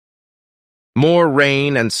More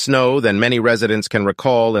rain and snow than many residents can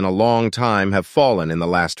recall in a long time have fallen in the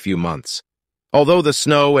last few months. Although the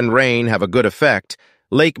snow and rain have a good effect,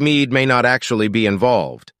 Lake Mead may not actually be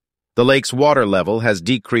involved. The lake's water level has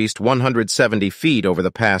decreased 170 feet over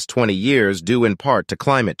the past 20 years due in part to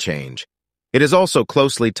climate change. It is also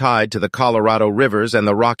closely tied to the Colorado rivers and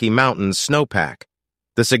the Rocky Mountains snowpack.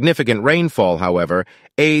 The significant rainfall, however,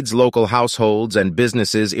 aids local households and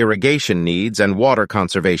businesses' irrigation needs and water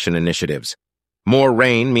conservation initiatives. More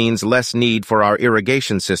rain means less need for our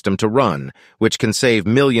irrigation system to run, which can save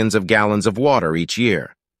millions of gallons of water each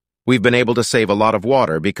year. We've been able to save a lot of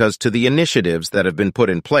water because to the initiatives that have been put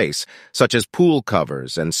in place, such as pool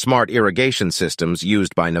covers and smart irrigation systems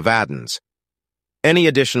used by Nevadans. Any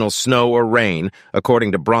additional snow or rain,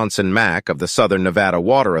 according to Bronson Mack of the Southern Nevada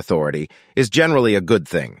Water Authority, is generally a good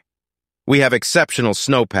thing. We have exceptional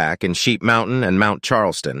snowpack in Sheep Mountain and Mount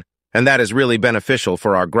Charleston, and that is really beneficial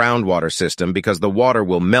for our groundwater system because the water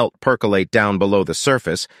will melt percolate down below the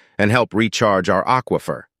surface and help recharge our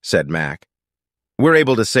aquifer, said Mack. We're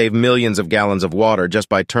able to save millions of gallons of water just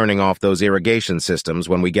by turning off those irrigation systems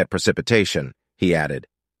when we get precipitation, he added.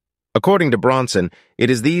 According to Bronson, it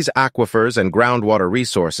is these aquifers and groundwater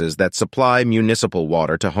resources that supply municipal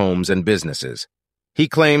water to homes and businesses. He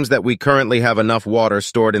claims that we currently have enough water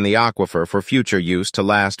stored in the aquifer for future use to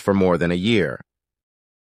last for more than a year.